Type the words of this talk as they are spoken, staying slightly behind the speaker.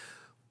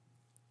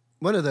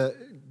One of the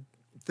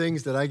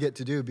things that I get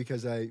to do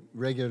because I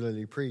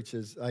regularly preach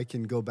is I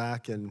can go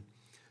back and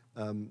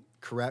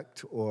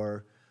correct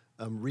or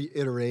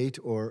reiterate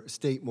or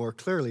state more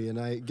clearly. And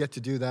I get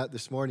to do that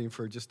this morning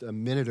for just a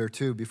minute or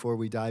two before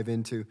we dive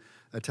into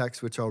a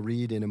text which I'll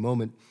read in a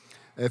moment.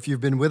 If you've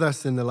been with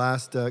us in the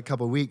last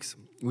couple of weeks,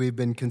 we've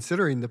been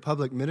considering the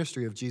public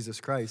ministry of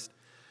Jesus Christ.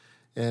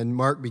 And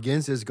Mark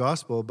begins his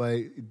gospel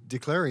by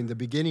declaring the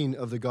beginning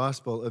of the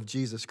gospel of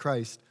Jesus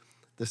Christ,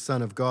 the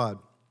Son of God.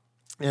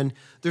 And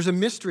there's a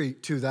mystery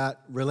to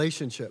that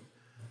relationship.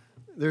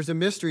 There's a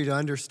mystery to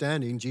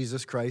understanding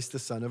Jesus Christ, the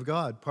Son of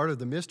God. Part of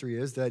the mystery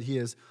is that he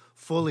is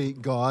fully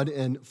God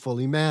and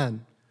fully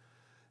man.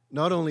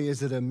 Not only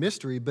is it a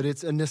mystery, but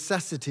it's a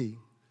necessity.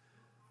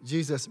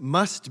 Jesus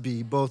must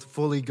be both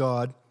fully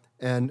God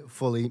and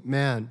fully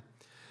man.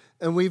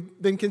 And we've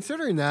been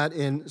considering that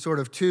in sort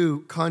of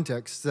two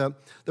contexts. The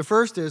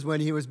first is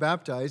when he was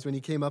baptized, when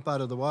he came up out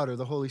of the water,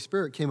 the Holy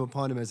Spirit came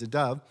upon him as a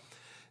dove.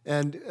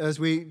 And as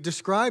we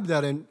described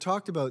that and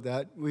talked about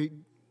that, we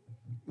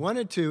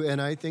wanted to,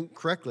 and I think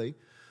correctly,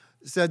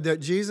 said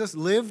that Jesus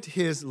lived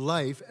his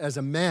life as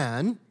a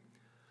man,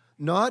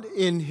 not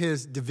in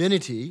his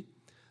divinity,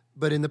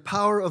 but in the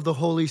power of the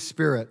Holy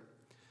Spirit.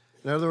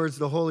 In other words,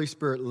 the Holy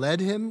Spirit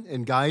led him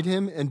and guided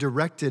him and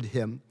directed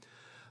him.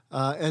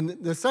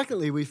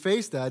 Secondly, we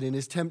face that in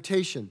his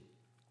temptation.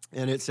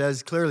 And it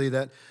says clearly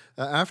that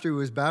after he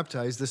was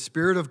baptized, the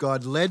Spirit of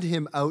God led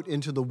him out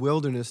into the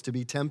wilderness to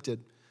be tempted.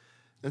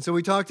 And so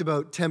we talked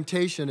about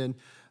temptation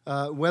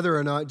and whether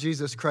or not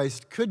Jesus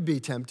Christ could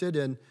be tempted.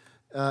 And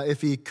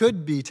if he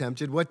could be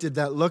tempted, what did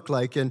that look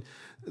like? And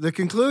the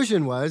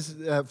conclusion was,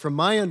 from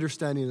my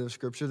understanding of the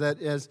Scripture, that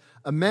as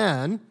a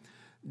man,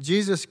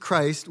 Jesus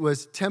Christ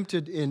was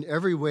tempted in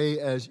every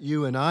way as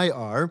you and I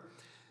are.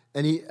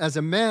 And as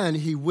a man,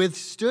 he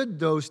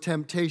withstood those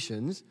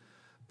temptations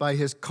by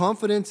his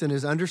confidence and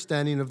his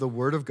understanding of the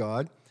Word of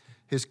God,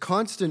 his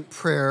constant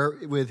prayer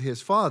with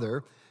his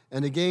Father,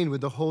 and again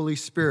with the Holy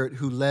Spirit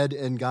who led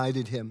and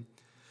guided him.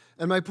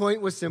 And my point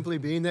was simply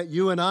being that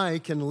you and I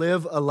can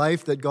live a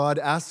life that God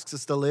asks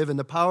us to live in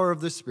the power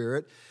of the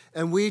Spirit,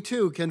 and we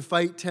too can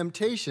fight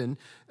temptation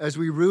as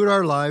we root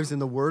our lives in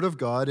the Word of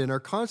God and are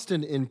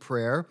constant in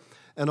prayer,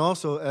 and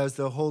also as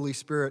the Holy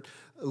Spirit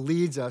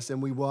leads us and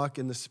we walk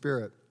in the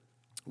Spirit.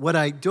 What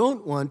I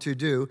don't want to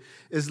do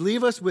is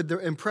leave us with the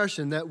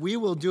impression that we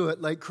will do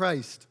it like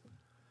Christ.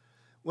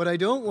 What I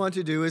don't want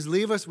to do is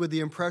leave us with the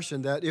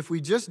impression that if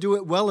we just do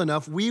it well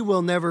enough, we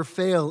will never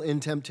fail in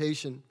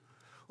temptation,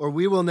 or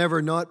we will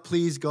never not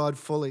please God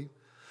fully.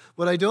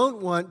 What I don't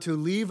want to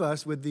leave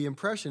us with the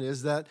impression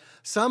is that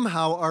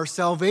somehow our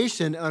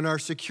salvation and our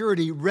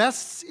security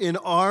rests in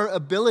our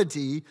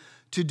ability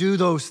to do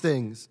those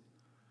things.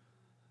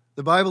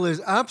 The Bible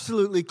is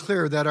absolutely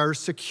clear that our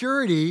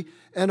security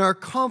and our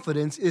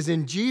confidence is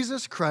in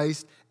Jesus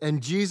Christ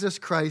and Jesus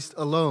Christ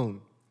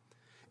alone.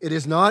 It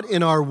is not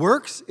in our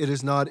works, it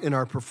is not in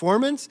our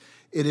performance,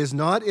 it is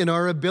not in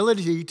our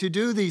ability to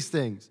do these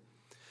things.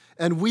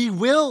 And we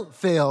will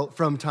fail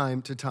from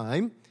time to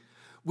time.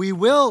 We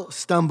will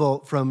stumble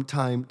from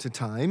time to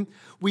time.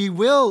 We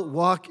will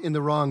walk in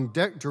the wrong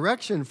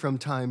direction from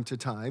time to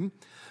time.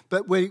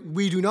 But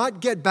we do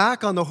not get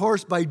back on the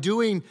horse by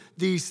doing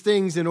these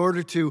things in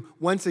order to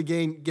once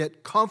again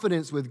get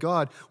confidence with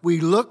God. We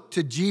look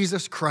to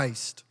Jesus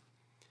Christ.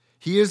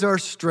 He is our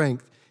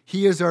strength.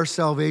 He is our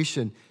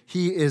salvation.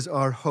 He is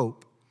our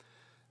hope.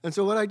 And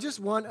so what I just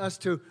want us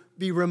to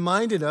be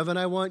reminded of, and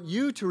I want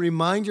you to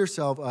remind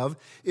yourself of,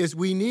 is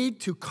we need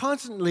to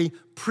constantly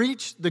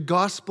preach the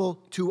gospel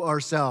to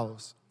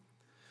ourselves.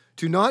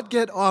 To not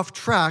get off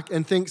track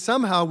and think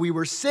somehow we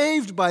were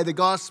saved by the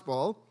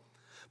gospel,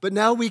 but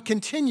now we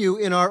continue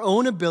in our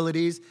own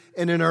abilities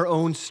and in our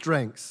own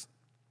strengths.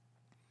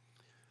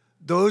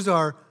 Those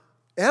are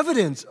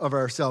evidence of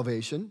our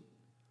salvation,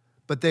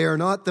 but they are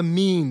not the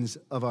means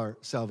of our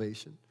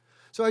salvation.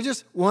 So I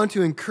just want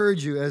to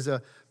encourage you as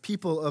a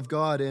people of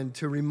God and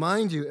to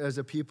remind you as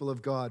a people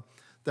of God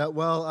that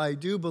while I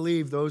do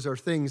believe those are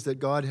things that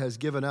God has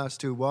given us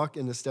to walk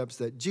in the steps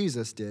that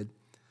Jesus did,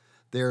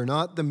 they are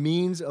not the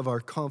means of our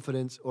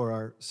confidence or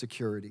our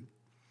security.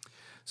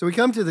 So we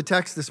come to the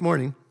text this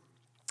morning.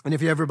 And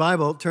if you have your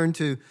Bible, turn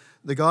to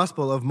the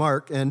Gospel of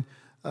Mark, and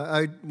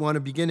I want to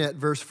begin at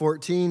verse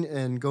 14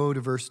 and go to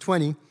verse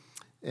 20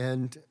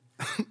 and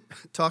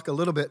talk a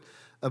little bit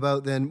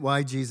about then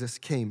why Jesus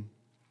came.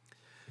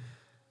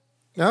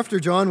 After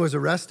John was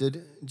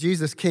arrested,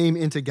 Jesus came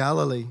into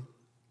Galilee,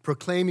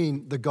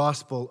 proclaiming the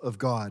gospel of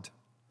God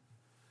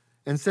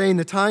and saying,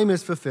 "The time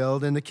is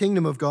fulfilled and the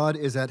kingdom of God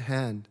is at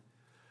hand.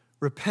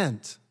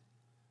 Repent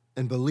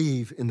and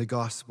believe in the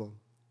gospel."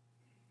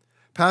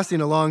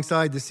 Passing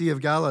alongside the Sea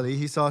of Galilee,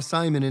 he saw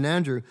Simon and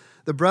Andrew,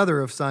 the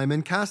brother of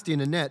Simon, casting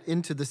a net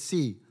into the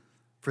sea,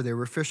 for they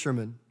were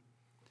fishermen.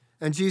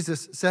 And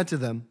Jesus said to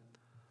them,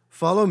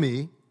 "Follow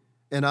me,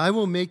 and I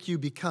will make you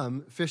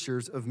become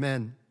fishers of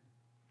men."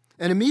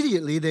 And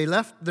immediately they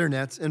left their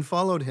nets and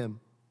followed him.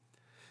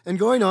 And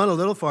going on a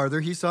little farther,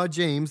 he saw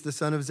James, the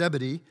son of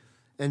Zebedee,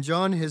 and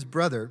John his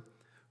brother,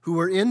 who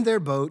were in their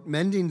boat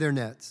mending their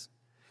nets.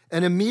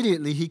 And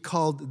immediately he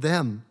called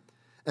them,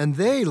 and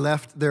they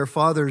left their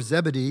father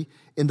Zebedee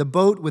in the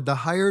boat with the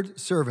hired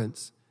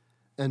servants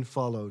and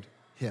followed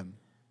him.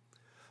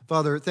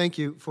 Father, thank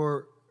you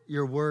for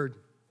your word.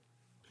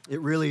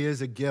 It really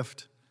is a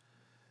gift.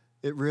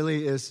 It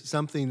really is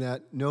something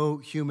that no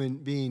human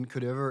being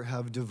could ever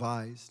have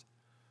devised.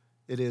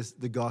 It is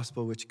the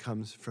gospel which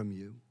comes from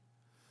you.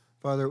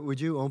 Father, would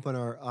you open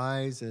our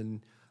eyes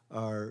and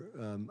our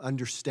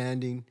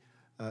understanding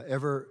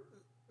ever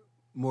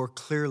more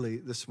clearly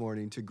this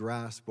morning to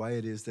grasp why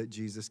it is that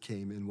Jesus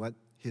came and what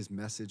his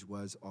message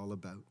was all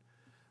about.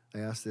 I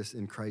ask this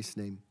in Christ's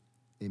name.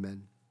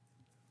 Amen.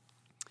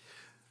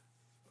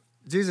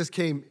 Jesus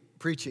came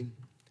preaching.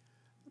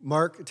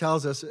 Mark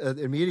tells us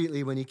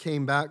immediately when he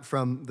came back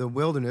from the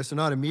wilderness, or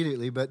not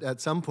immediately, but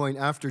at some point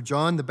after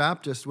John the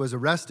Baptist was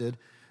arrested,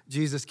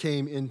 Jesus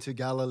came into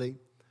Galilee.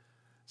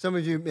 Some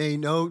of you may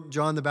know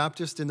John the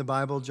Baptist in the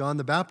Bible. John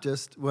the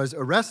Baptist was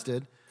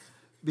arrested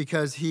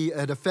because he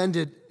had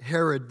offended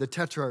Herod the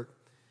Tetrarch.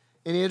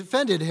 And he had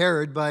offended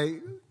Herod by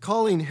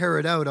calling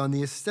Herod out on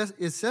the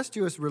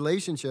incestuous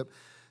relationship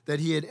that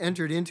he had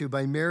entered into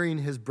by marrying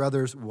his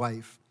brother's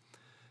wife.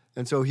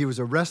 And so he was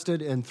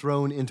arrested and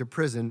thrown into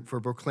prison for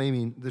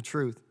proclaiming the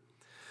truth.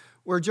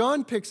 Where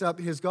John picks up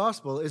his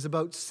gospel is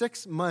about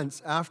 6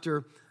 months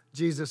after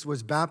Jesus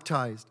was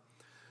baptized.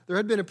 There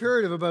had been a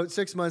period of about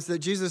 6 months that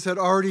Jesus had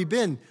already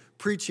been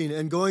preaching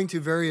and going to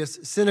various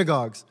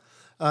synagogues.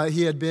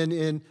 He had been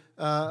in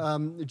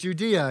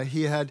Judea.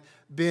 He had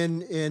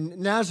been in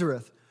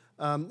Nazareth.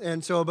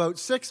 And so about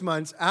 6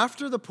 months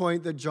after the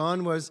point that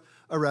John was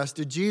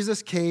arrested,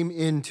 Jesus came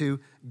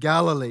into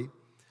Galilee.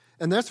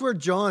 And that's where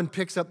John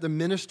picks up the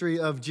ministry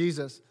of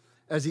Jesus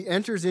as he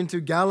enters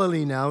into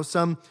Galilee now,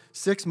 some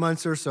 6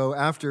 months or so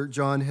after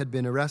John had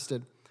been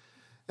arrested.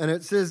 And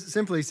it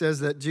simply says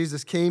that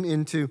Jesus came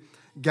into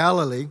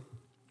Galilee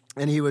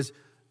and he was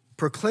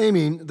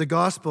proclaiming the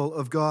gospel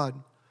of God.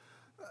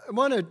 I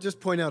want to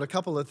just point out a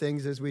couple of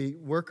things as we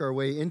work our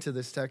way into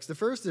this text. The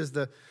first is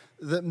the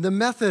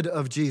method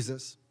of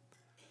Jesus.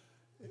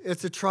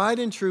 It's a tried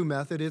and true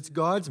method. It's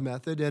God's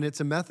method, and it's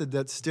a method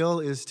that still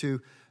is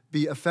to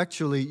be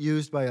effectually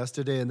used by us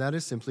today, and that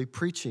is simply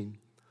preaching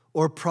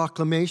or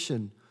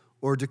proclamation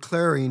or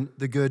declaring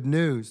the good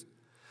news.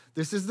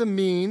 This is the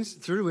means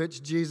through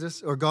which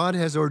Jesus or God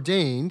has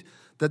ordained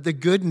that the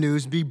good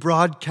news be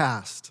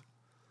broadcast.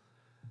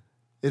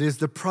 It is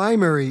the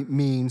primary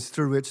means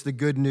through which the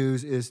good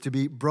news is to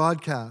be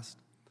broadcast.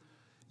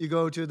 You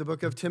go to the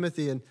book of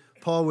Timothy, and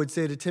Paul would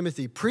say to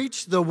Timothy,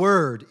 preach the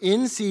word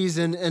in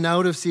season and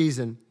out of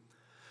season.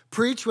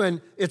 Preach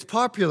when it's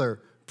popular.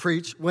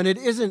 Preach when it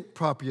isn't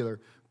popular.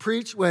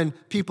 Preach when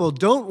people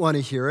don't want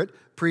to hear it.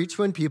 Preach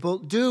when people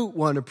do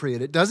want to hear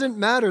it. It doesn't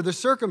matter the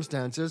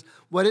circumstances.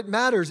 What it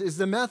matters is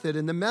the method,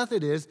 and the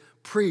method is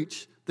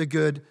preach the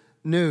good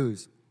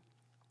news.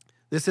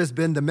 This has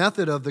been the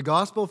method of the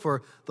gospel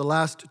for the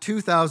last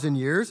 2,000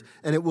 years,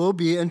 and it will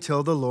be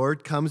until the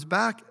Lord comes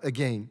back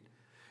again.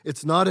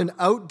 It's not an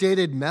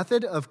outdated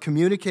method of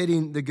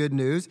communicating the good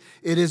news.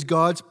 It is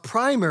God's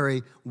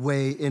primary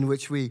way in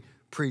which we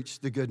preach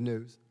the good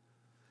news.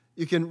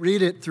 You can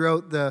read it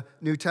throughout the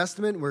New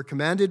Testament. We're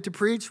commanded to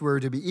preach. We're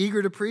to be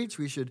eager to preach.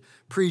 We should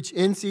preach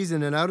in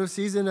season and out of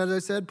season. As I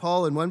said,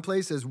 Paul in one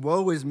place says,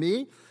 woe is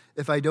me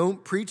if I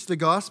don't preach the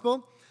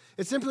gospel.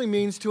 It simply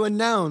means to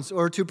announce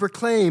or to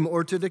proclaim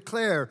or to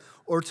declare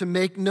or to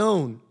make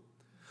known.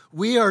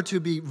 We are to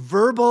be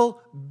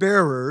verbal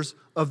bearers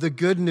of the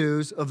good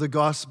news of the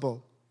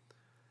gospel.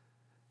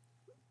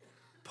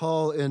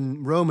 Paul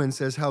in Romans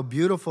says, how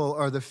beautiful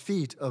are the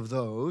feet of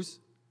those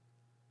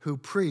who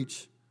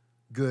preach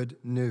good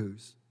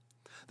news.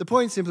 The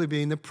point simply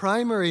being the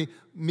primary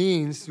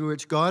means through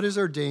which God has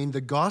ordained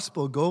the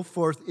gospel go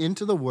forth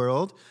into the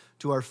world,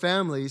 to our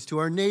families, to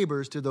our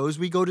neighbors, to those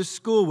we go to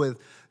school with,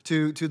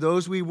 to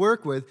those we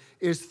work with,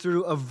 is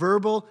through a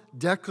verbal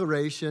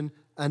declaration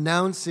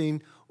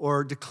announcing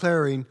or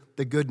declaring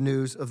the good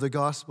news of the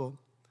gospel.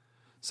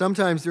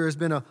 Sometimes there has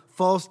been a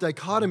false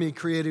dichotomy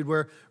created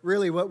where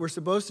really what we're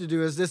supposed to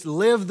do is just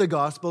live the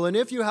gospel, and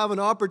if you have an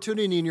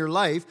opportunity in your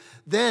life,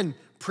 then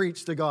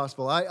preach the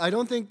gospel. I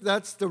don't think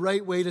that's the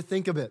right way to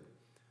think of it.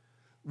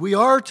 We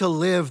are to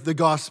live the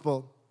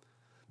gospel,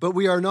 but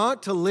we are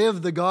not to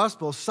live the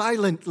gospel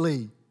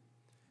silently.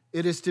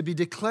 It is to be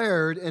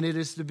declared and it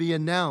is to be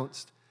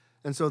announced.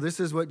 And so this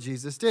is what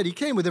Jesus did. He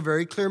came with a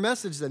very clear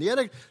message then. He had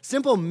a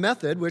simple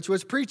method, which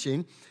was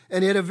preaching,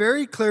 and he had a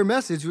very clear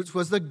message, which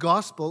was the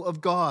gospel of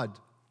God.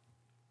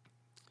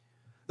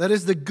 That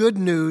is the good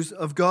news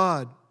of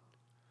God.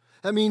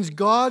 That means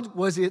God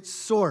was its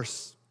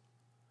source.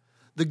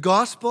 The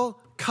gospel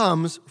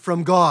comes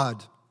from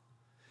God.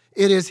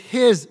 It is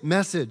His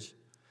message.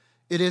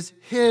 It is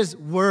His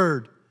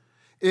word.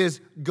 It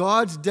is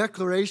God's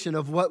declaration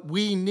of what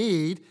we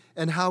need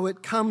and how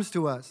it comes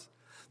to us.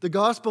 The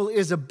gospel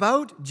is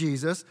about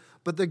Jesus,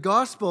 but the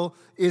gospel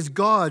is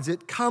God's.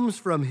 It comes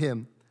from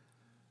Him.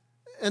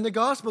 And the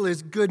gospel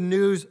is good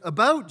news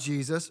about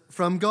Jesus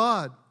from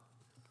God.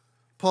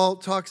 Paul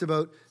talks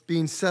about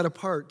being set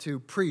apart to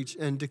preach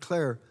and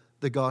declare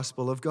the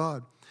gospel of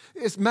God.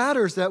 It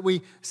matters that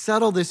we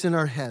settle this in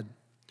our head.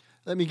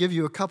 Let me give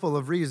you a couple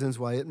of reasons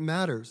why it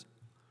matters.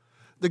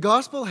 The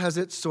gospel has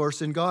its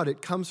source in God.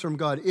 It comes from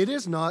God. It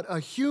is not a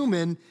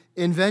human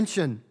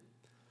invention.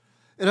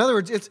 In other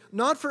words, it's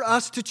not for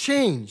us to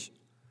change.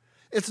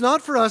 It's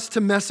not for us to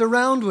mess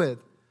around with.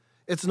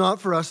 It's not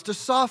for us to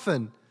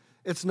soften.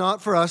 It's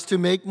not for us to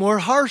make more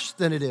harsh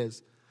than it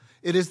is.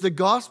 It is the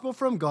gospel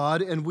from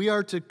God, and we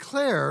are to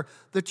declare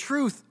the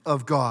truth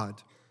of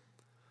God.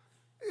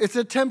 It's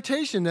a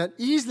temptation that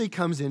easily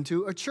comes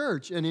into a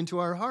church and into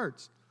our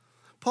hearts.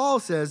 Paul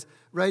says,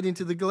 writing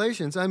to the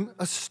Galatians, I'm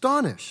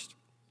astonished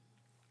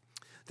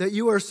that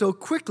you are so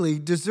quickly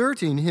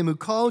deserting him who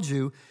called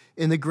you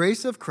in the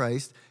grace of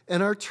Christ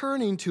and are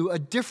turning to a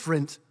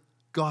different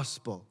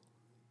gospel.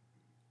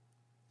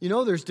 You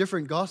know, there's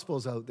different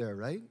gospels out there,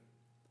 right?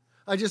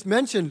 I just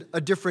mentioned a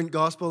different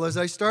gospel as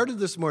I started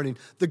this morning.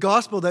 The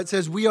gospel that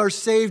says we are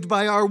saved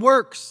by our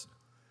works.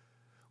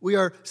 We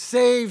are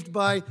saved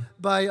by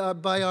the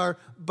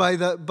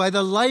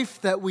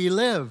life that we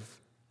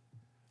live.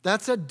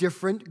 That's a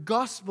different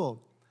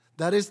gospel.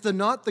 That is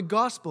not the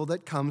gospel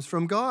that comes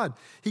from God.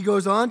 He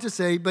goes on to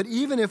say, but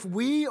even if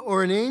we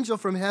or an angel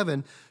from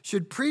heaven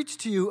should preach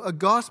to you a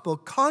gospel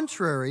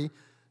contrary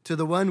to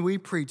the one we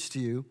preach to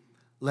you,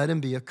 let him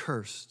be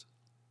accursed.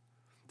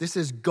 This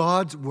is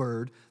God's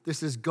word.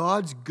 This is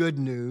God's good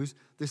news.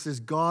 This is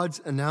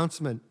God's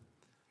announcement.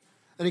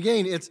 And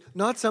again, it's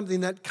not something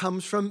that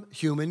comes from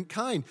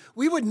humankind.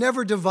 We would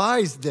never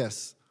devise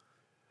this.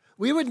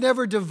 We would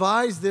never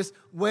devise this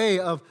way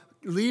of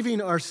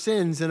leaving our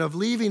sins and of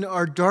leaving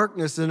our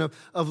darkness and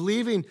of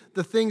leaving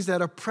the things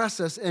that oppress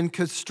us and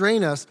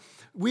constrain us.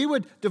 We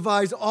would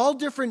devise all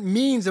different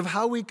means of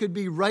how we could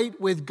be right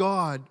with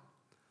God.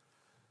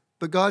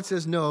 But God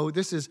says, no,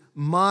 this is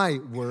my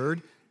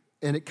word,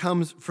 and it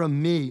comes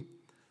from me.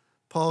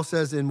 Paul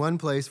says in one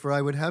place, for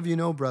I would have you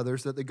know,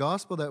 brothers, that the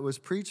gospel that was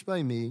preached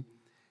by me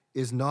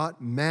is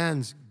not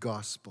man's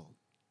gospel.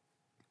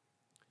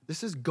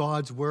 This is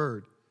God's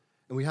word,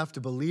 and we have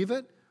to believe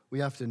it, we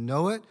have to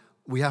know it,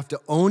 we have to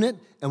own it,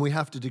 and we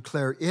have to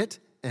declare it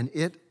and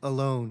it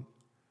alone.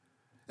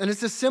 And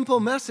it's a simple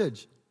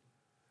message.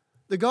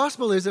 The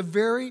gospel is a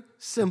very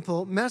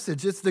simple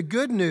message. It's the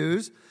good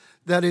news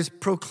that is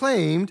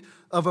proclaimed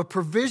of a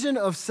provision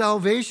of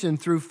salvation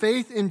through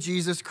faith in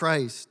Jesus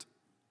Christ.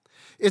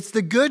 It's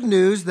the good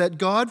news that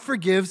God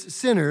forgives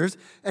sinners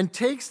and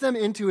takes them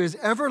into his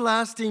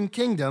everlasting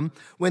kingdom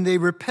when they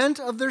repent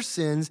of their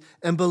sins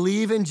and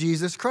believe in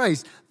Jesus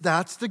Christ.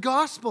 That's the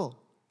gospel.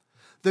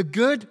 The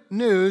good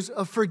news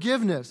of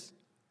forgiveness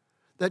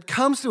that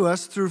comes to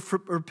us through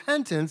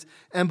repentance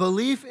and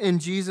belief in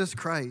Jesus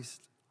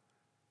Christ.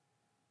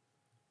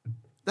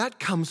 That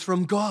comes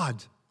from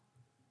God.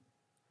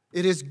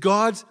 It is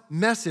God's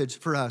message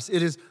for us.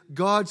 It is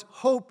God's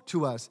hope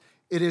to us.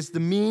 It is the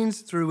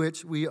means through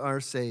which we are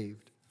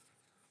saved.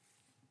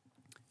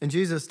 And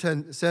Jesus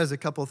says a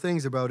couple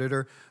things about it,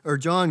 or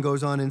John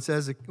goes on and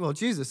says, well,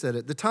 Jesus said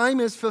it, the time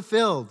is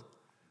fulfilled.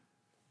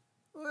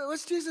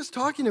 What's Jesus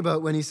talking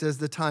about when he says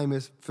the time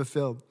is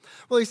fulfilled?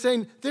 Well, he's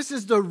saying this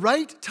is the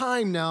right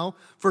time now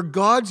for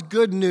God's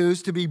good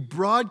news to be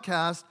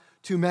broadcast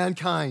to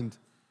mankind.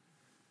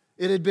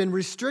 It had been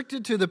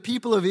restricted to the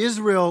people of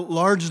Israel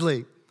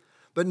largely.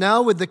 But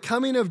now with the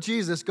coming of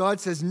Jesus,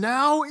 God says,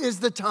 now is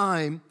the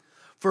time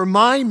for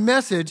my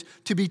message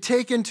to be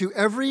taken to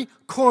every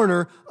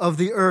corner of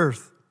the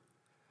earth.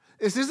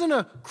 This isn't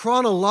a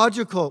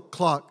chronological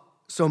clock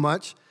so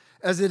much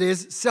as it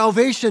is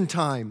salvation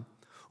time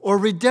or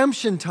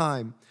redemption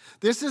time.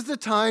 This is the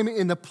time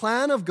in the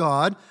plan of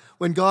God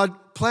when God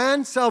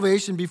planned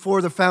salvation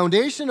before the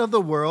foundation of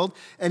the world,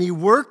 and he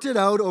worked it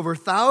out over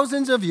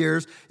thousands of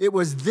years. It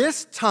was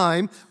this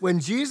time when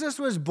Jesus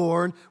was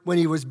born, when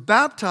he was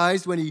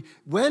baptized, when he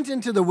went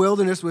into the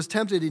wilderness, was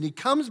tempted, and he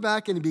comes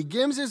back and he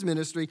begins his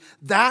ministry.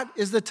 That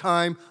is the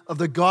time of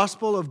the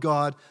gospel of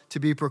God to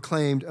be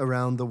proclaimed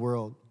around the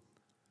world.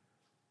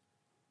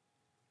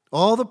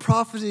 All the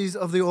prophecies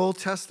of the Old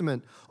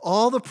Testament,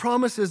 all the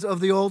promises of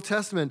the Old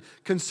Testament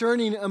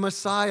concerning a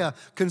Messiah,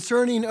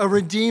 concerning a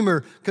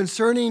Redeemer,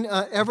 concerning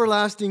an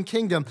everlasting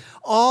kingdom,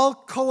 all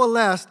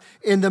coalesced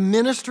in the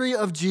ministry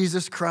of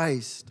Jesus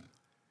Christ.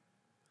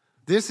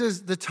 This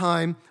is the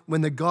time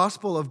when the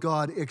gospel of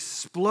God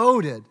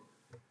exploded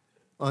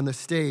on the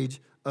stage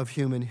of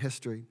human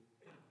history.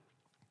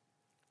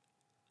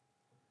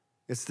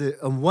 It's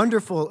a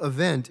wonderful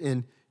event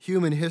in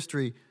human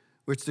history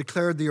which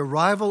declared the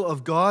arrival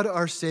of God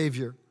our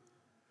Savior,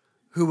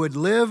 who would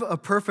live a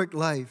perfect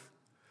life,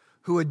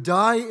 who would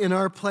die in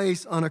our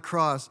place on a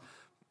cross,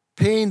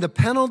 paying the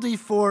penalty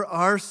for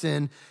our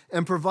sin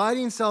and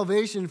providing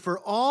salvation for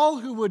all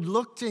who would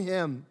look to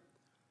him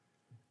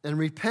and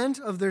repent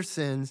of their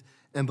sins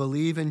and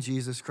believe in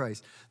Jesus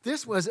Christ.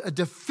 This was a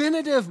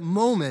definitive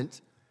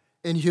moment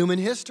in human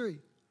history.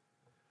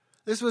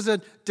 This was a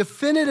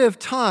definitive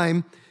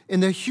time in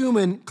the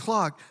human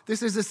clock.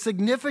 This is a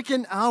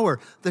significant hour.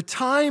 The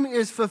time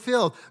is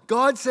fulfilled.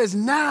 God says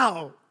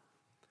now.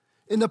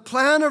 In the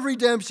plan of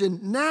redemption,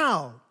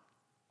 now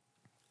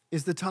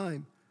is the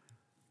time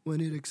when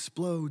it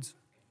explodes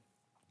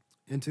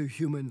into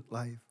human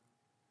life.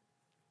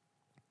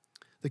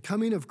 The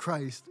coming of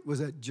Christ was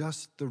at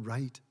just the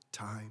right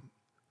time.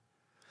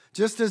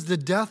 Just as the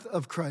death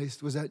of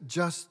Christ was at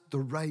just the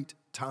right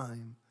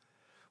time.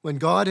 When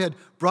God had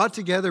brought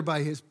together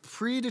by his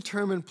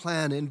predetermined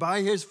plan and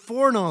by his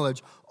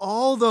foreknowledge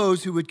all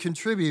those who would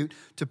contribute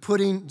to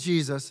putting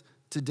Jesus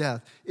to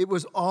death. It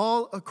was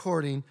all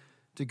according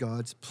to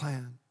God's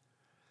plan.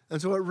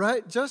 And so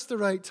at just the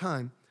right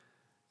time,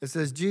 it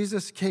says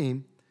Jesus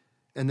came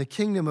and the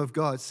kingdom of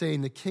God,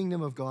 saying the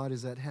kingdom of God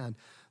is at hand.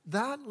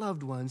 That,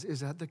 loved ones,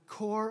 is at the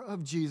core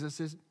of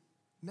Jesus'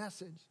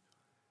 message.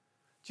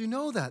 Do you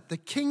know that? The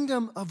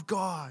kingdom of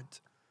God.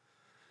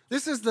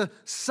 This is the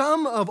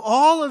sum of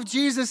all of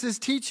Jesus'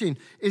 teaching,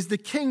 is the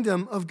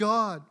kingdom of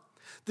God.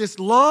 This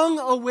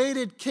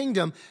long-awaited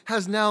kingdom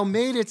has now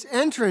made its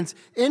entrance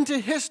into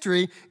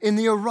history in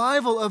the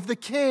arrival of the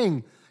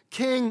King,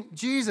 King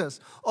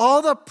Jesus.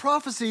 All the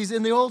prophecies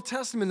in the Old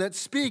Testament that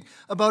speak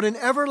about an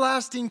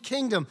everlasting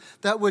kingdom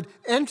that would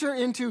enter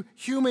into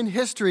human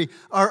history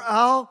are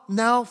all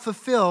now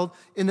fulfilled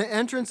in the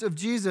entrance of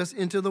Jesus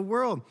into the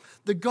world.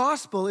 The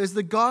gospel is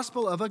the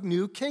gospel of a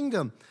new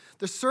kingdom.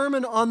 The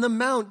Sermon on the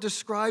Mount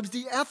describes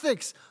the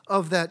ethics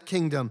of that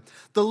kingdom.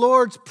 The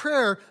Lord's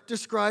Prayer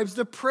describes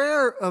the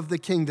prayer of the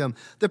kingdom.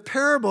 The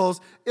parables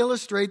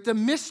illustrate the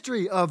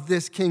mystery of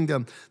this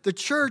kingdom. The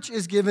church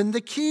is given the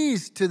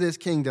keys to this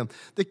kingdom.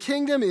 The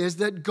kingdom is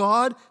that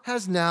God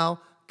has now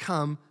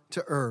come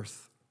to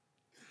earth.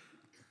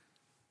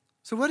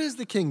 So what is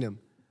the kingdom?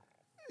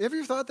 Have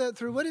you thought that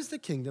through? What is the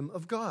kingdom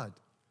of God?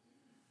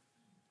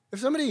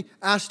 If somebody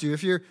asked you,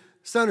 if your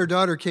son or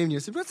daughter came to you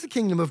and said, "What's the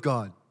kingdom of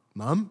God,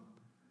 Mom?"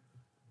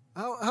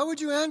 How would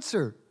you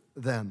answer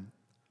them?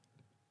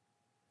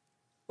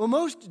 Well,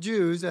 most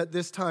Jews at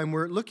this time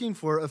were looking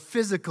for a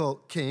physical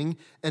king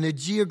and a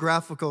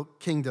geographical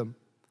kingdom.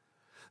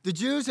 The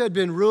Jews had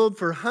been ruled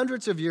for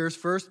hundreds of years,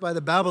 first by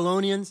the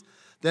Babylonians,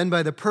 then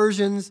by the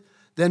Persians,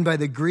 then by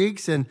the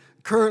Greeks, and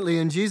currently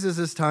in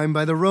Jesus' time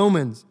by the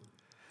Romans.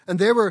 And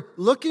they were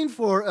looking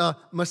for a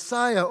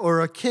Messiah or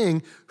a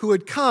king who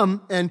would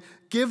come and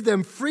give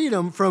them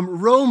freedom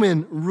from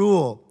Roman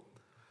rule.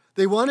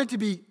 They wanted to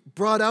be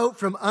brought out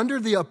from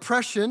under the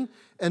oppression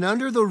and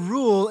under the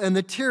rule and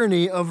the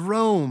tyranny of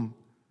Rome.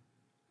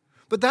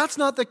 But that's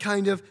not the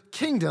kind of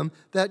kingdom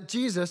that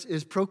Jesus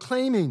is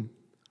proclaiming.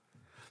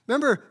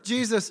 Remember,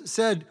 Jesus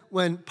said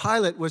when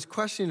Pilate was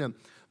questioning him,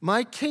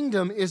 "My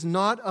kingdom is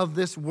not of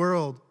this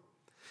world.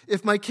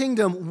 If my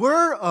kingdom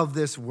were of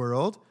this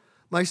world,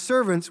 my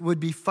servants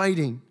would be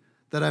fighting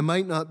that I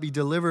might not be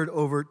delivered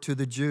over to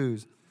the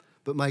Jews.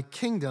 But my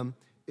kingdom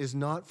is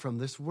not from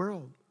this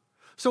world."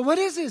 So what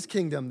is his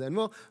kingdom then?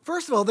 Well,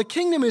 first of all, the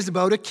kingdom is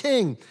about a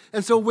king.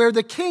 And so where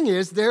the king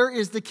is, there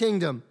is the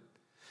kingdom.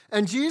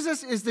 And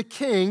Jesus is the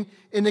king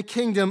in the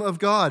kingdom of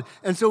God.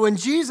 And so when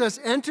Jesus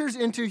enters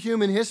into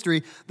human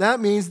history, that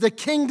means the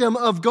kingdom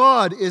of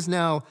God is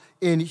now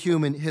in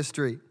human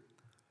history.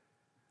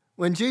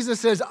 When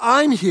Jesus says,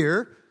 "I'm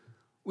here,"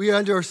 we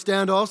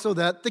understand also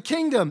that the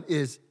kingdom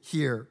is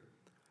here.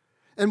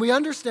 And we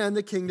understand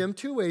the kingdom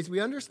two ways. We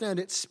understand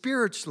it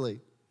spiritually.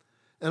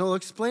 And I'll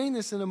explain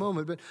this in a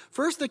moment. But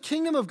first, the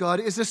kingdom of God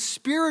is a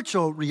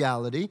spiritual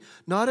reality,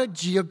 not a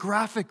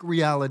geographic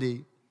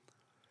reality.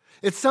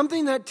 It's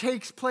something that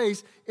takes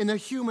place in a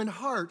human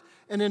heart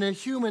and in a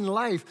human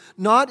life,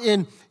 not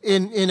in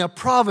a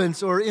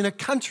province or in a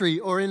country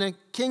or in a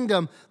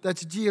kingdom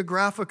that's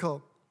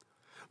geographical.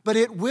 But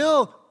it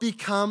will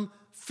become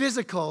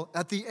physical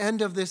at the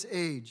end of this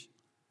age.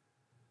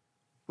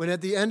 When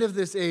at the end of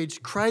this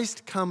age,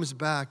 Christ comes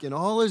back in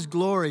all his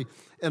glory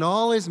and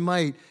all his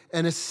might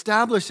and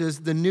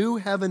establishes the new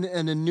heaven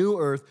and a new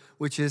earth,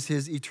 which is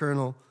his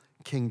eternal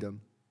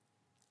kingdom.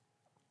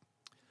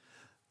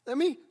 Let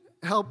me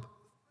help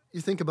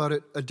you think about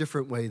it a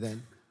different way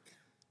then.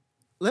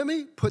 Let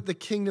me put the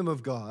kingdom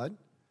of God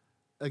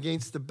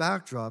against the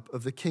backdrop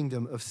of the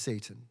kingdom of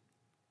Satan.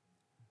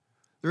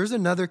 There is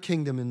another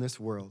kingdom in this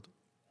world,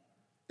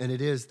 and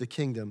it is the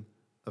kingdom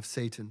of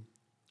Satan.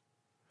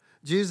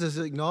 Jesus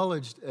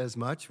acknowledged as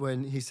much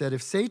when he said,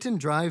 if Satan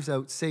drives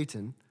out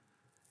Satan,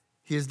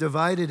 he is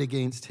divided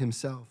against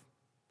himself.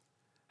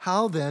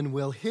 How then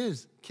will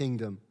his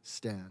kingdom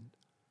stand?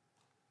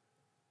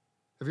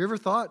 Have you ever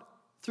thought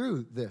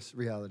through this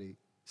reality?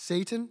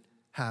 Satan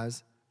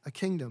has a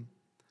kingdom.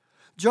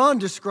 John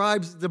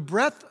describes the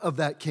breadth of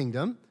that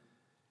kingdom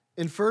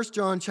in 1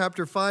 John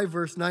chapter 5,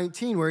 verse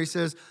 19, where he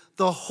says,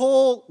 the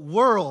whole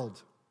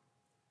world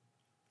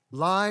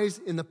lies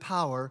in the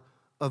power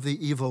of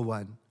the evil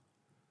one.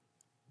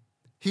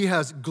 He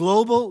has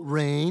global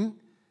reign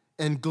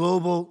and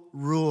global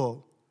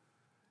rule.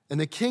 And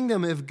the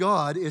kingdom of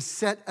God is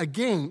set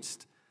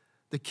against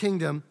the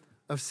kingdom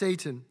of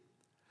Satan.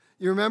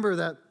 You remember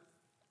that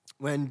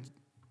when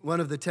one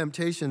of the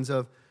temptations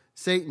of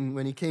Satan,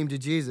 when he came to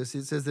Jesus,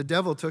 it says the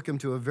devil took him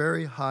to a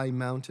very high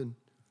mountain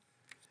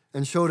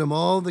and showed him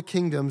all the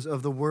kingdoms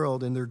of the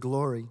world and their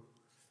glory.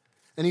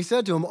 And he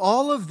said to him,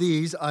 all of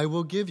these I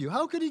will give you.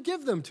 How could he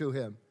give them to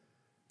him?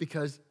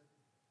 Because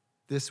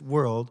this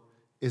world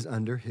is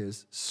under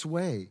his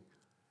sway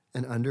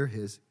and under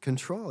his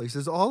control. He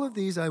says, all of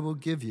these I will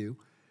give you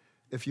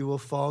if you will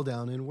fall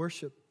down and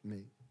worship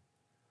me.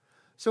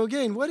 So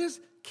again, what is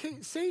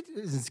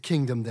Satan's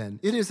kingdom then?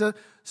 It is a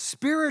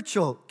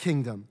spiritual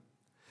kingdom.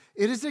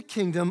 It is a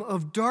kingdom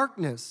of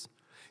darkness.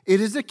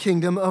 It is a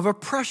kingdom of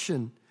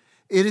oppression.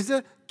 It is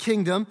a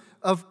kingdom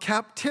of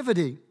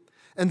captivity.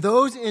 And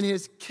those in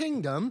his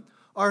kingdom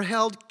are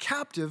held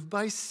captive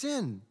by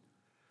sin.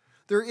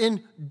 They're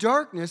in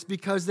darkness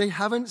because they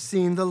haven't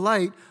seen the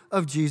light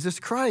of Jesus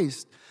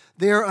Christ.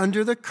 They are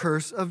under the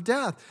curse of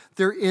death.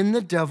 They're in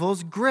the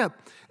devil's grip.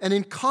 And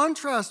in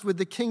contrast with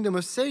the kingdom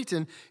of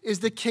Satan is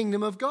the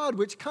kingdom of God,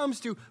 which comes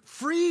to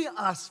free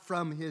us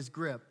from his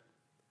grip,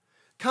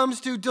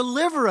 comes to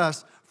deliver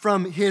us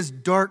from his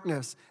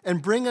darkness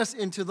and bring us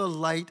into the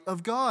light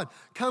of God,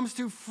 comes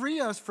to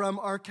free us from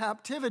our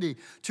captivity,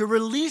 to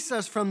release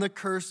us from the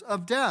curse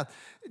of death.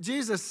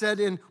 Jesus said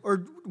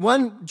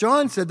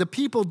John said, the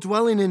people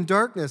dwelling in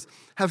darkness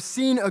have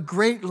seen a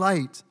great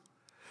light.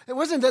 It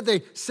wasn't that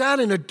they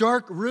sat in a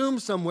dark room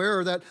somewhere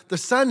or that the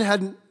sun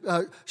hadn't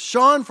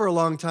shone for a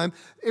long time.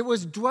 It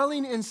was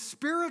dwelling in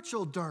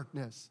spiritual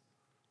darkness.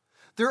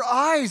 Their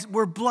eyes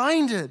were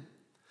blinded.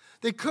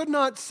 They could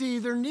not see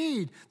their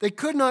need. They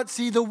could not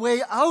see the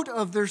way out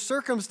of their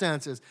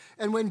circumstances.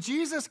 And when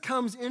Jesus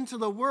comes into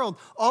the world,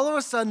 all of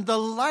a sudden the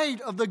light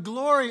of the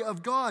glory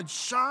of God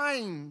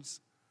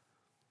shines.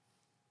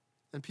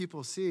 And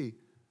people see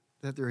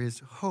that there is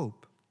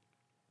hope.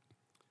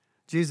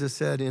 Jesus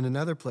said in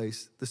another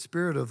place, the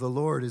Spirit of the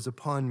Lord is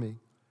upon me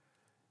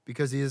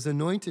because he has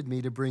anointed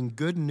me to bring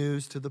good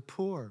news to the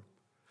poor,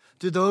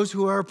 to those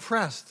who are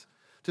oppressed,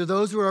 to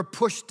those who are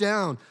pushed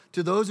down,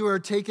 to those who are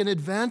taken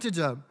advantage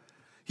of.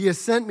 He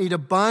has sent me to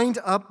bind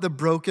up the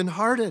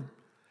brokenhearted.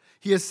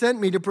 He has sent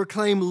me to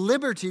proclaim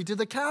liberty to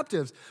the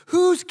captives.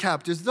 Whose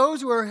captives? Those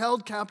who are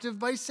held captive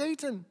by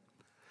Satan.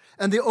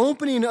 And the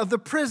opening of the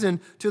prison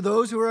to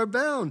those who are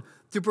bound,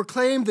 to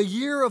proclaim the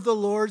year of the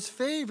Lord's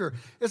favor.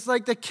 It's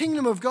like the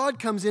kingdom of God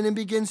comes in and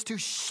begins to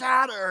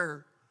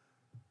shatter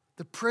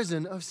the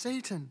prison of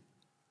Satan.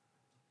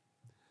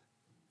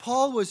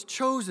 Paul was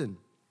chosen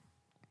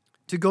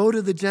to go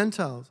to the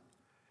Gentiles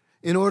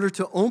in order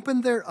to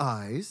open their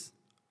eyes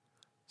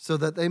so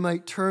that they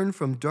might turn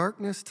from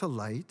darkness to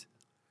light,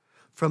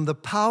 from the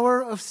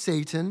power of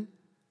Satan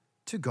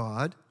to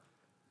God,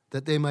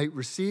 that they might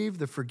receive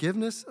the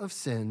forgiveness of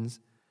sins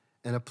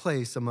and a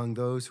place among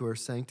those who are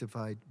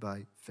sanctified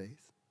by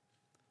faith.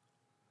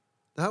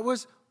 That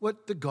was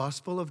what the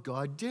gospel of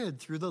God did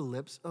through the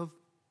lips of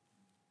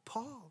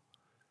Paul.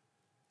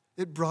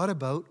 It brought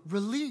about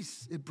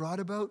release. It brought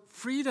about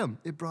freedom.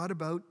 It brought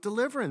about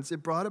deliverance.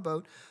 It brought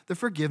about the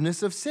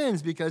forgiveness of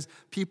sins because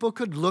people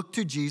could look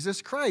to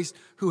Jesus Christ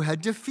who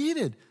had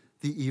defeated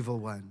the evil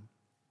one.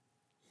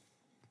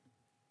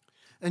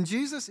 And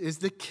Jesus is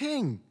the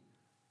king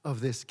of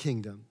this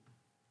kingdom.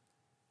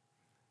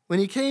 When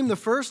he came the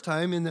first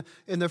time,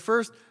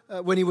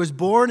 when he was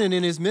born and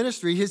in his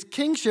ministry, his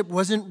kingship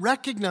wasn't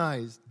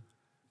recognized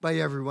by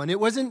everyone. It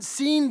wasn't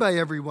seen by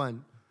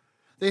everyone.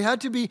 They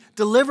had to be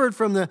delivered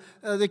from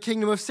the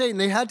kingdom of Satan.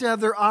 They had to have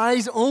their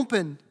eyes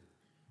opened.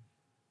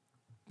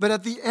 But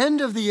at the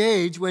end of the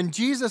age, when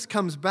Jesus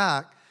comes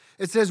back,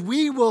 it says,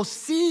 we will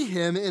see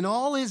him in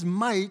all his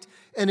might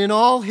and in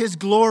all his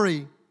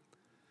glory.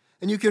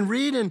 And you can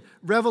read in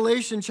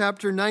Revelation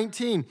chapter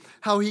 19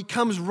 how he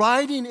comes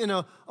riding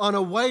on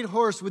a white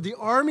horse with the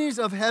armies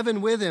of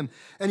heaven with him.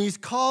 And he's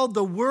called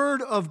the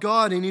Word of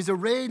God, and he's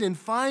arrayed in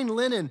fine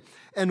linen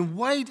and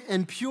white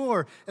and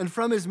pure. And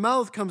from his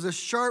mouth comes a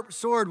sharp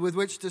sword with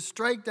which to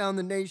strike down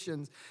the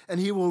nations,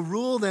 and he will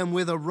rule them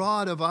with a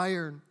rod of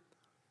iron.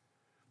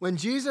 When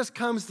Jesus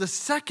comes the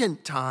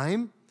second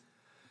time,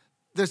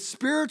 the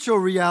spiritual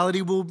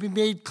reality will be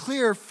made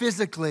clear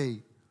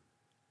physically.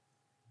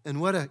 And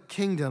what a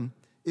kingdom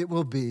it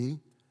will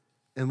be,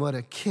 and what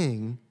a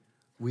king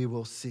we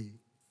will see.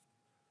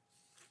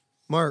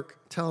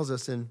 Mark tells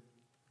us in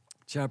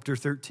chapter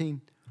 13,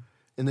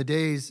 in the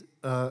days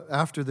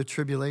after the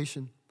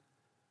tribulation,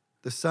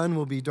 the sun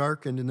will be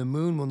darkened and the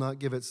moon will not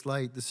give its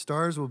light. The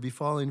stars will be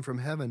falling from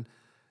heaven,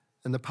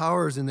 and the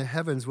powers in the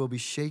heavens will be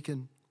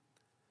shaken.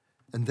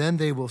 And then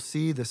they will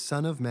see the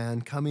Son of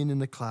Man coming in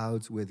the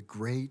clouds with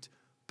great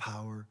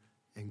power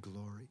and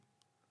glory.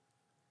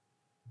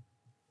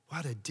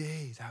 What a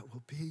day that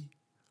will be.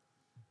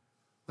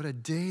 What a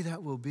day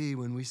that will be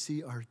when we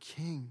see our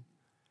King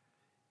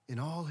in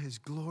all his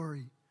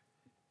glory,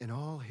 in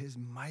all his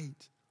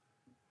might.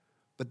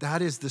 But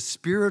that is the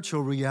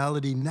spiritual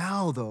reality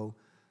now, though,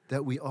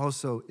 that we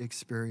also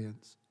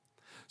experience.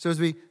 So as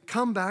we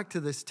come back to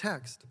this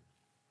text,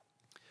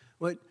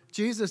 what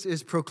Jesus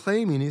is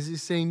proclaiming is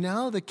he's saying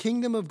now the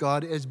kingdom of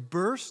God has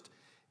burst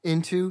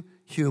into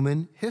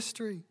human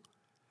history.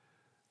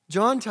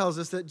 John tells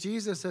us that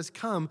Jesus has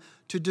come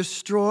to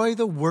destroy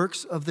the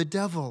works of the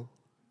devil.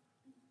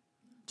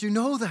 Do you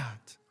know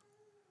that?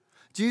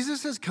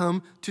 Jesus has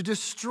come to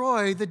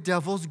destroy the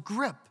devil's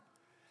grip.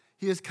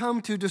 He has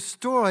come to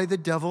destroy the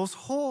devil's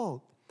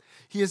hold.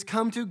 He has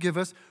come to give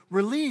us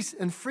release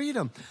and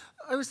freedom.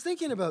 I was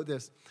thinking about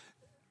this.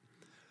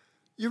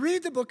 You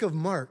read the book of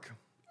Mark,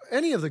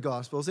 any of the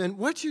Gospels, and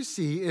what you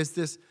see is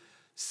this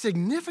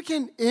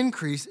significant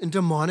increase in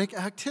demonic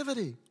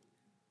activity.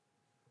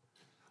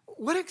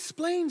 What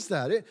explains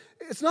that?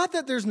 It's not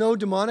that there's no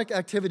demonic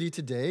activity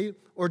today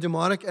or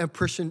demonic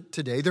oppression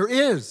today. There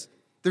is.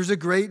 There's a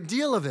great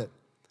deal of it.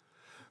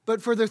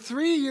 But for the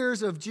 3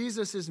 years of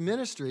Jesus'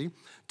 ministry,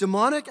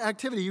 demonic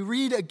activity, you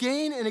read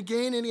again and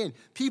again and again.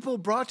 People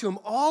brought to him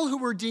all who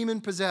were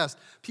demon-possessed.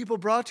 People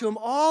brought to him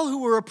all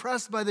who were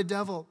oppressed by the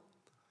devil.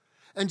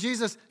 And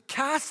Jesus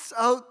casts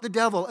out the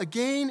devil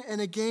again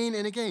and again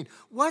and again.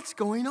 What's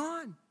going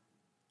on?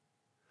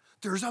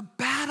 There's a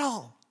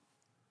battle.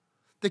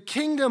 The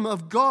kingdom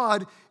of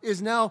God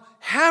is now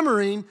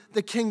hammering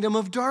the kingdom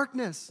of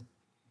darkness.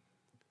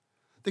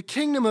 The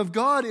kingdom of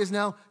God is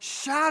now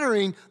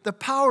shattering the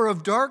power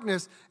of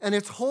darkness and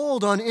its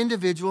hold on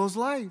individuals'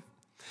 life.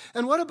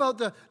 And what about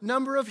the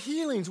number of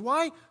healings?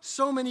 Why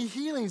so many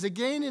healings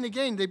again and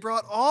again? They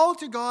brought all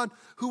to God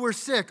who were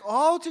sick,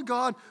 all to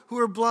God who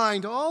were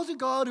blind, all to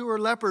God who were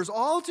lepers,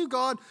 all to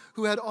God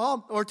who had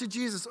or to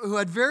Jesus who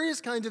had various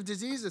kinds of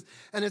diseases.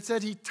 And it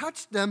said he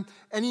touched them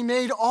and he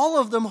made all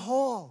of them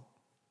whole.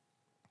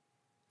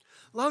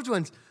 Loved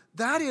ones,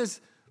 that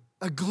is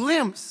a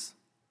glimpse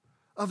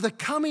of the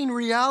coming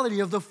reality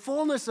of the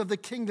fullness of the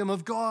kingdom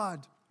of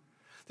God.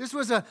 This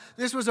was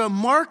a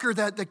marker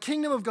that the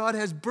kingdom of God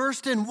has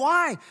burst in.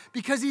 Why?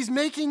 Because he's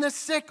making the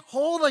sick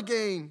whole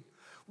again.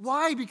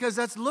 Why? Because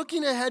that's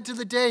looking ahead to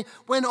the day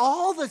when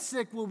all the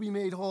sick will be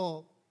made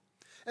whole.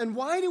 And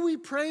why do we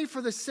pray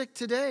for the sick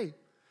today?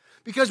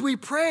 Because we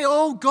pray,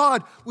 oh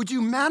God, would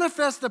you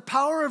manifest the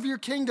power of your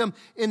kingdom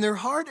in their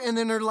heart and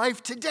in their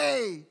life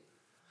today,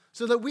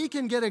 so that we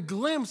can get a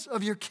glimpse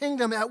of your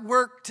kingdom at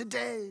work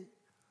today.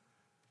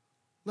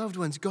 Loved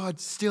ones, God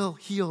still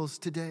heals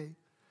today.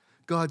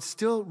 God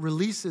still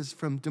releases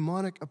from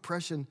demonic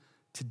oppression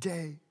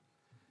today.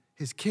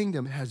 His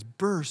kingdom has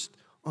burst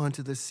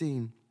onto the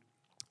scene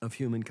of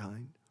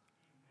humankind.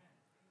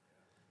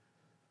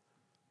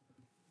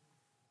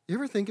 You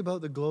ever think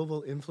about the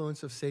global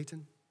influence of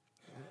Satan?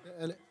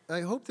 And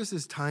I hope this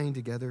is tying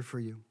together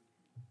for you.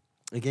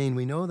 Again,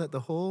 we know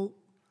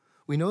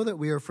that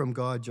we are from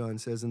God, John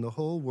says, and the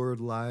whole world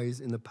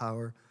lies in the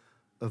power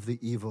of the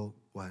evil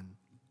one.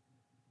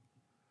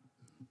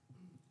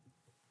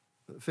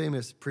 A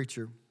famous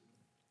preacher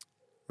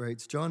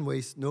writes, John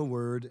wastes no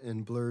word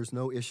and blurs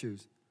no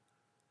issues.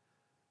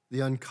 The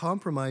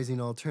uncompromising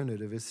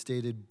alternative is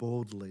stated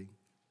boldly.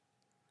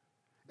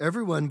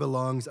 Everyone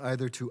belongs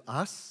either to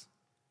us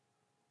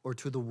or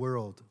to the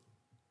world.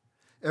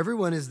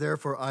 Everyone is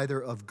therefore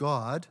either of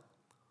God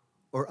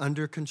or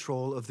under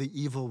control of the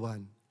evil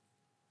one.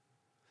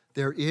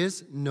 There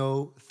is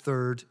no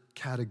third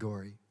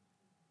category.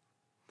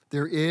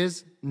 There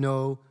is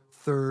no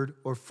third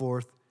or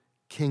fourth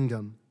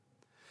kingdom.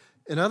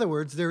 In other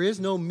words, there is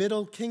no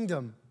middle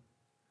kingdom.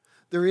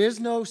 There is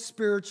no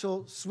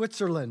spiritual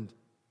Switzerland.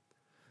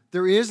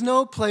 There is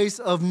no place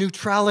of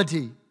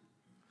neutrality.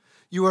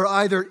 You are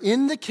either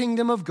in the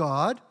kingdom of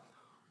God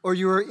or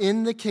you are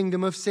in the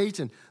kingdom of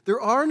Satan.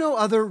 There are no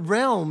other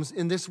realms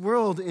in this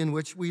world in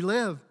which we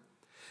live.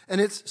 And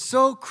it's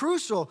so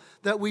crucial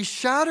that we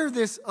shatter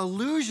this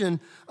illusion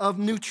of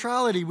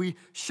neutrality. We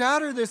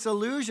shatter this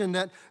illusion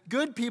that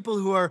good people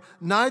who are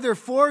neither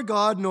for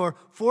God nor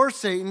for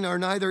Satan are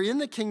neither in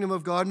the kingdom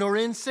of God nor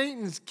in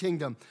Satan's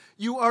kingdom.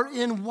 You are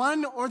in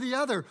one or the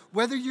other,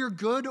 whether you're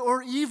good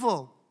or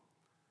evil.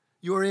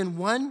 You are in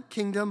one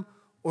kingdom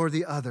or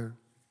the other.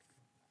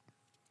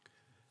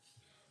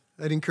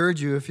 I'd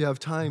encourage you, if you have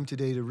time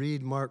today, to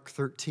read Mark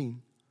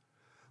 13.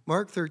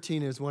 Mark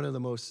 13 is one of the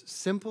most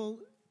simple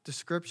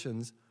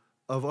descriptions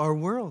of our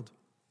world.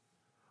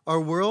 Our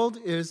world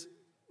is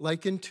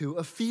likened to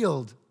a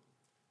field.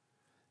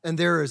 And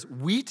there is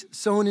wheat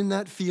sown in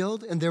that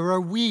field, and there are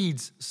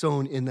weeds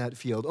sown in that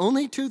field.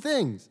 Only two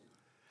things.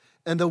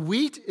 And the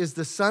wheat is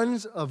the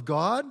sons of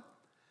God,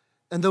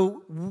 and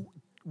the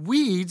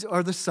weeds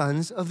are the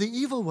sons of the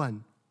evil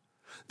one.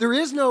 There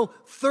is no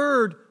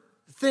third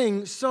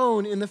thing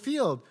sown in the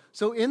field.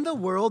 So in the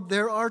world,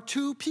 there are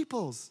two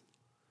peoples.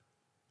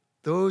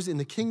 Those in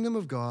the kingdom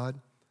of God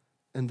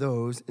and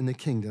those in the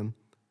kingdom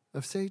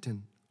of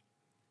Satan.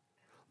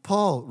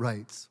 Paul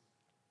writes,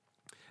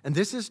 and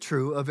this is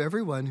true of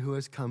everyone who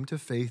has come to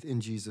faith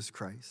in Jesus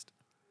Christ,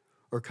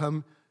 or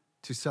come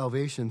to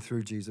salvation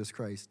through Jesus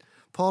Christ.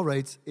 Paul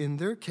writes, in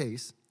their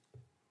case,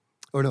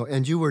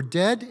 and you were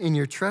dead in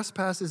your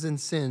trespasses and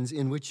sins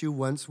in which you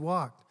once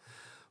walked,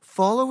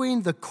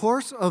 following the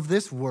course of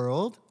this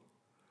world,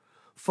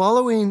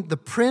 following the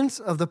prince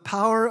of the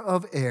power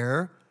of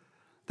air,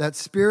 that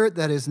spirit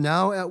that is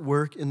now at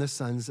work in the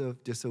sons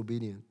of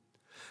disobedience.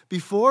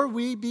 Before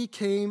we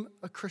became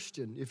a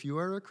Christian, if you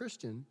are a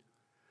Christian,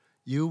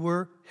 you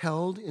were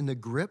held in the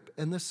grip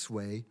and the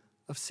sway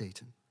of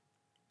Satan.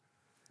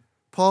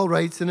 Paul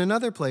writes in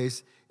another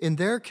place, In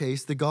their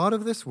case, the god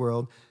of this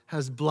world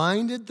has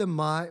blinded the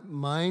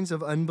minds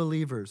of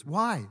unbelievers.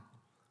 Why?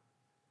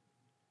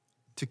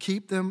 To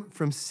keep them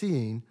from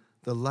seeing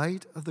the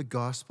light of the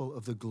gospel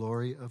of the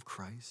glory of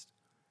Christ,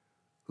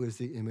 who is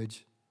the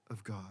image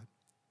of God.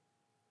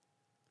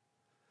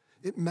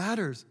 It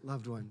matters,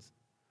 loved ones,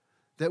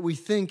 that we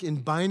think in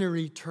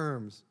binary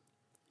terms,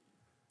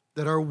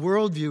 that our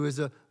worldview is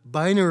a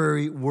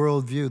binary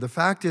worldview. The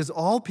fact is,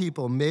 all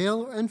people,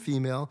 male and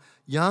female,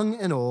 young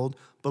and old,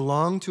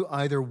 belong to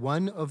either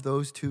one of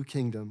those two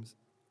kingdoms,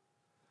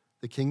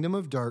 the kingdom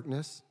of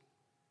darkness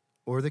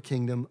or the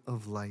kingdom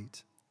of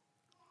light.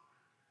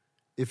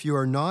 If you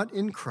are not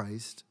in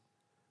Christ,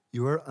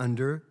 you are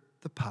under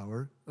the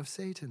power of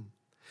Satan.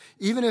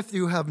 Even if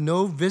you have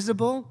no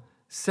visible,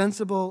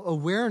 sensible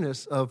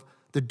awareness of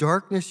the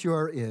darkness you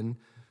are in,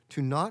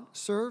 to not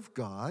serve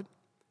God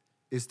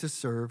is to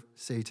serve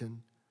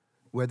Satan,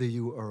 whether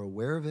you are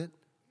aware of it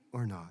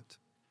or not.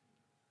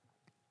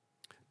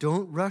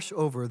 Don't rush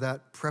over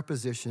that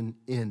preposition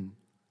in.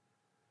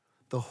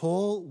 The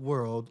whole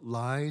world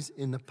lies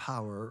in the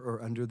power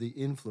or under the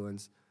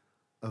influence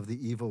of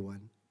the evil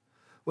one.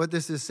 What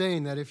this is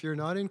saying, that if you're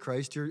not in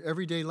Christ, your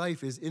everyday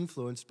life is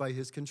influenced by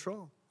his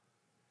control.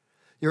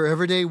 Your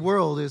everyday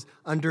world is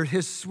under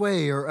his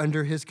sway or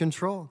under his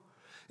control.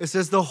 It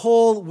says the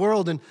whole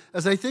world, and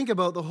as I think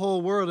about the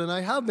whole world, and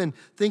I have been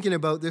thinking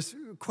about this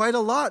quite a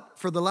lot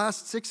for the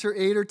last 6 or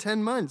 8 or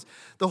 10 months,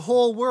 the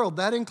whole world,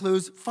 that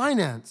includes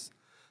finance,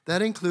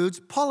 that includes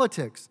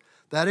politics,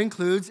 that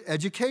includes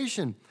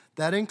education,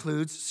 that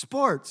includes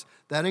sports,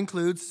 that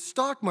includes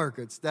stock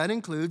markets, that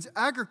includes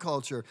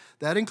agriculture,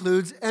 that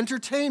includes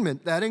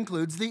entertainment, that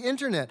includes the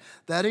internet,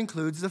 that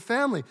includes the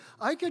family.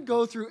 I could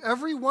go through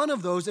every one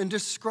of those and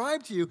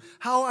describe to you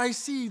how I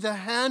see the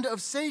hand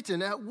of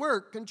Satan at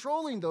work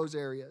controlling those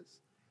areas.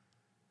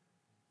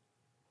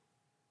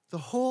 The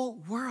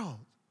whole world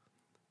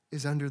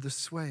is under the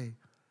sway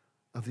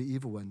of the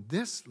evil one.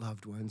 This,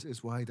 loved ones,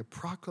 is why the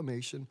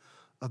proclamation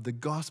of the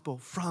gospel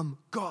from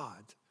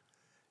God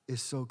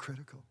is so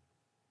critical.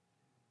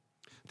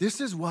 This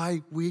is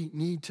why we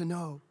need to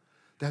know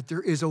that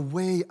there is a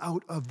way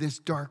out of this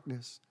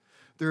darkness.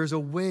 There is a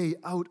way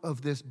out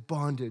of this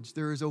bondage.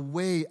 There is a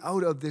way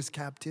out of this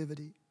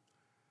captivity.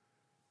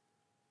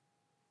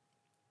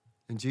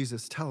 And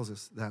Jesus tells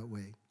us that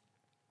way.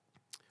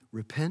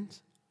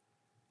 Repent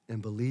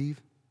and believe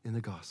in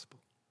the gospel.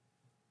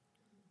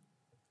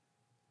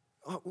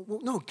 Well,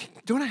 no,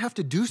 don't I have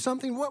to do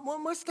something? What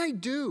must I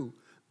do?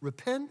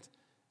 Repent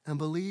and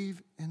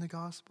believe in the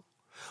gospel.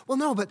 Well,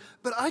 no, but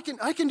I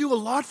can do a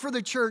lot for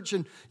the church,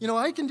 and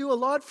I can do a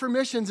lot for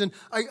missions, and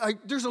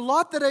there's a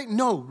lot that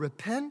no,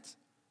 repent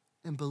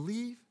and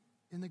believe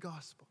in the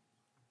gospel.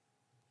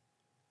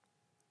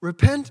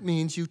 Repent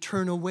means you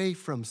turn away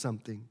from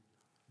something.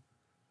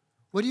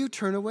 What do you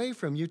turn away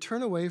from? You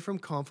turn away from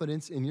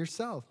confidence in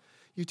yourself.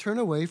 You turn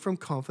away from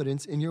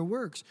confidence in your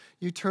works.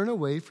 You turn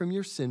away from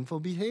your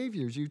sinful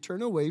behaviors. You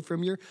turn away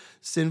from your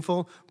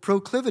sinful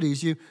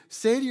proclivities. You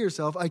say to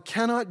yourself, I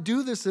cannot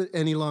do this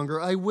any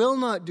longer. I will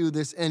not do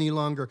this any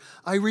longer.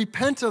 I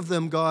repent of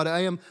them, God. I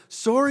am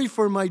sorry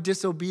for my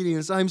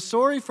disobedience. I'm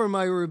sorry for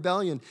my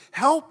rebellion.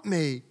 Help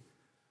me.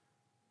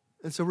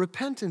 And so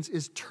repentance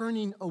is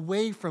turning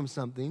away from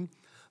something.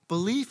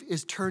 Belief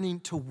is turning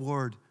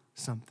toward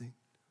something.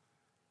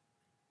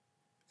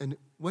 And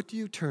what do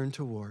you turn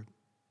toward?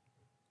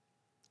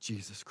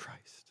 Jesus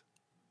Christ.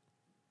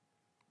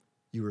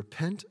 You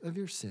repent of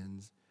your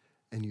sins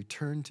and you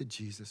turn to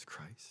Jesus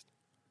Christ.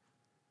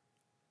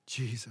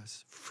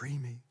 Jesus, free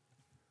me.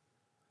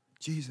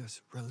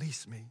 Jesus,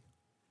 release me.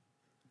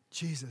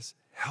 Jesus,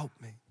 help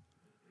me.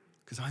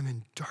 Because I'm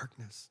in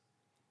darkness,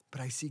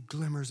 but I see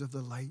glimmers of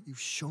the light.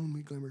 You've shown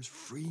me glimmers.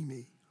 Free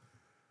me.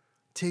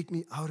 Take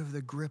me out of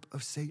the grip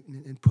of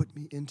Satan and put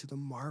me into the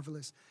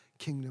marvelous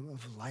kingdom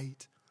of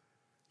light,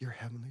 your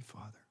heavenly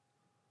Father.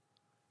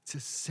 It's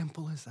as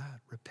simple as that.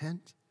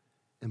 Repent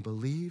and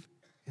believe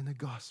in the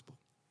gospel.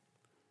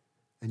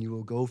 And you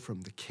will go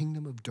from the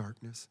kingdom of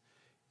darkness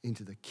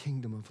into the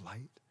kingdom of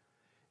light.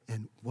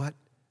 And what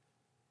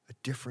a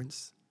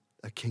difference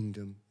a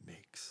kingdom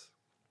makes.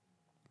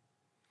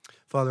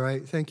 Father, I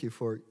thank you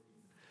for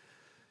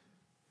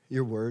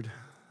your word.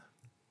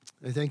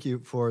 I thank you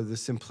for the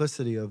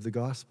simplicity of the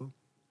gospel.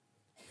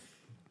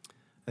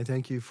 I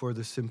thank you for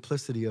the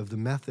simplicity of the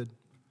method.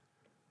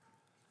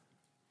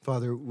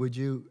 Father, would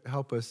you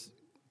help us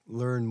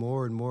learn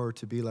more and more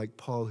to be like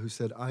Paul, who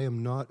said, I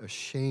am not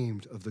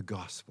ashamed of the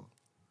gospel,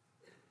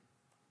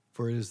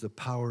 for it is the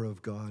power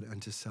of God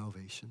unto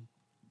salvation.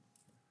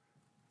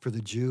 For the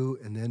Jew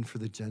and then for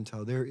the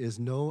Gentile. There is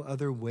no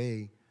other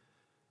way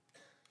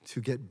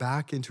to get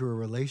back into a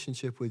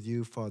relationship with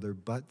you, Father,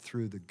 but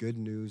through the good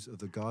news of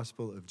the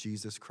gospel of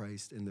Jesus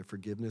Christ and the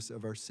forgiveness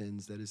of our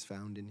sins that is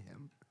found in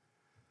him.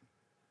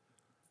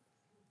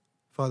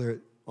 Father,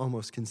 it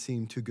almost can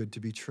seem too good to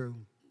be true.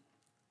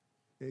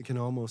 It can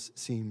almost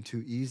seem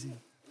too easy.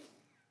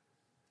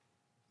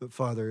 But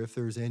Father, if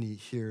there's any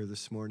here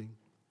this morning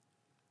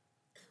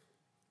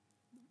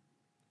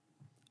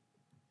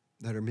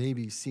that are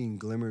maybe seeing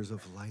glimmers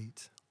of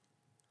light.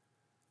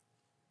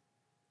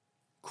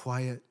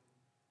 Quiet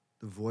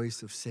the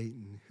voice of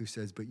Satan who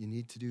says, but you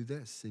need to do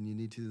this and you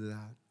need to do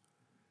that.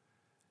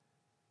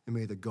 And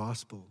may the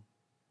gospel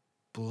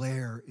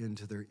blare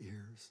into their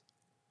ears.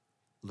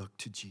 Look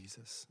to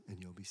Jesus and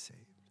you'll be saved.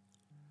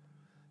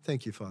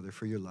 Thank you, Father,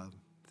 for your love.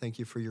 Thank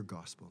you for your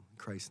gospel. In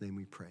Christ's name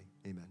we pray.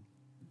 Amen.